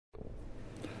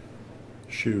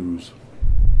Shoes.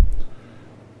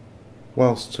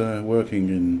 Whilst working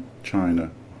in China,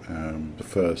 the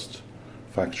first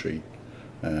factory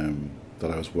that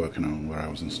I was working on, where I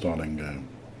was installing a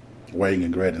weighing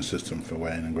and grading system for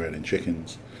weighing and grading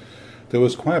chickens, there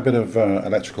was quite a bit of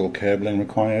electrical cabling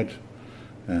required,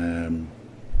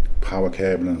 power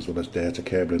cabling as well as data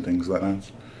cabling, things like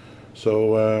that.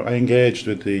 So I engaged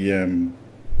with the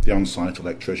on-site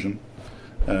electrician.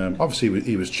 Obviously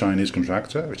he was Chinese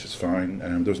contractor, which is fine.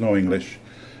 There was no English,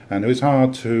 and it was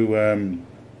hard to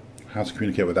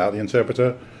communicate without the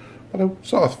interpreter, but I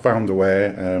sort of found a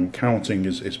way. Counting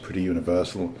is pretty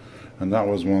universal, and that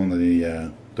was one of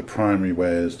the primary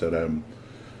ways that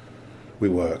we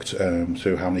worked,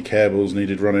 through how many cables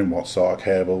needed running, what sort of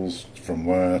cables, from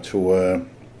where to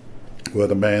where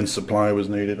the main supply was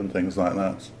needed, and things like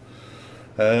that.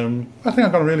 I think I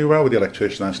got really well with the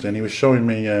electrician actually, and he was showing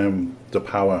me the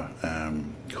power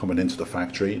coming into the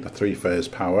factory, the three-phase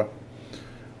power.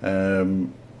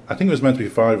 I think it was meant to be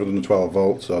 512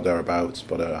 volts or thereabouts,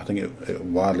 but I think it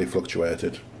widely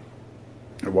fluctuated.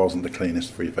 It wasn't the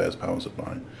cleanest three-phase power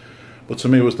supply. But to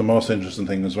me, it was the most interesting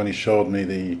thing was when he showed me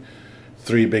the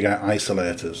three big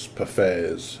isolators per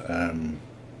phase.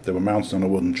 They were mounted on a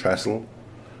wooden trestle,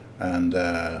 and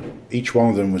each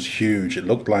one of them was huge. It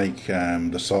looked like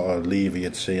the sort of lever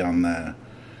you'd see on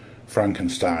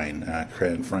Frankenstein,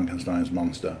 creating Frankenstein's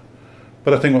monster.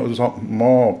 But I think what was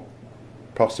more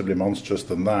possibly monstrous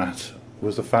than that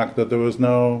was the fact that there was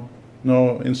no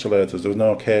insulators, there was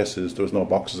no cases, there was no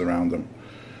boxes around them.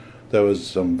 There was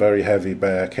some very heavy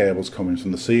bare cables coming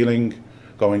from the ceiling,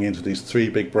 going into these three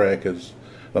big breakers.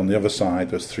 On the other side,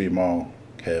 there's three more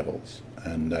cables,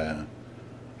 and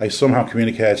I somehow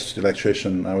communicated to the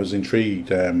electrician. I was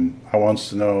intrigued. I wanted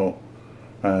to know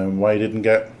why he didn't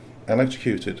get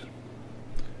electrocuted,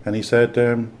 and he said,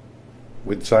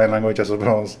 with sign language, I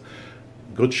suppose,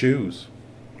 "Good shoes,"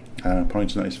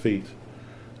 pointing at his feet.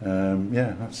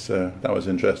 Yeah, that was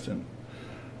interesting.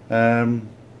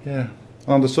 Yeah.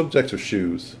 On the subject of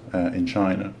shoes in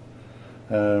China,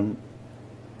 some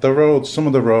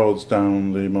of the roads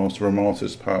down the most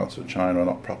remotest parts of China are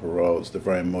not proper roads. They're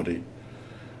very muddy.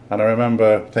 And I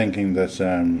remember thinking that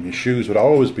your shoes would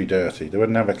always be dirty. They were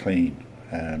never clean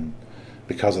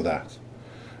because of that.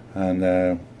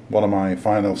 And one of my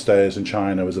final stays in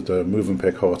China was at the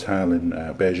Movenpick Hotel in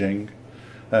Beijing.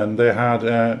 And they had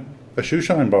a shoe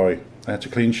shine boy to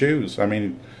clean shoes. I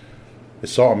mean, it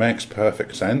sort of makes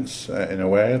perfect sense in a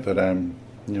way that,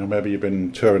 maybe you've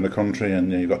been touring the country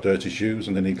and you've got dirty shoes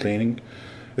and they need cleaning.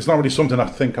 It's not really something I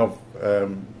think of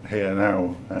here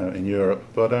now in Europe,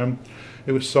 but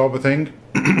it was sort of a thing.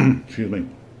 Excuse me.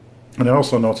 And I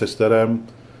also noticed that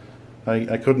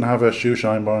I couldn't have a shoe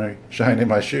shine boy shining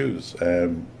my shoes. I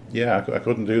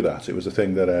couldn't do that. It was a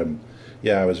thing that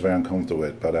I was very uncomfortable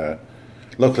with. But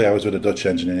luckily I was with a Dutch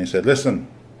engineer and he said, "Listen,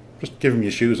 just give him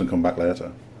your shoes and come back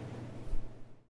later."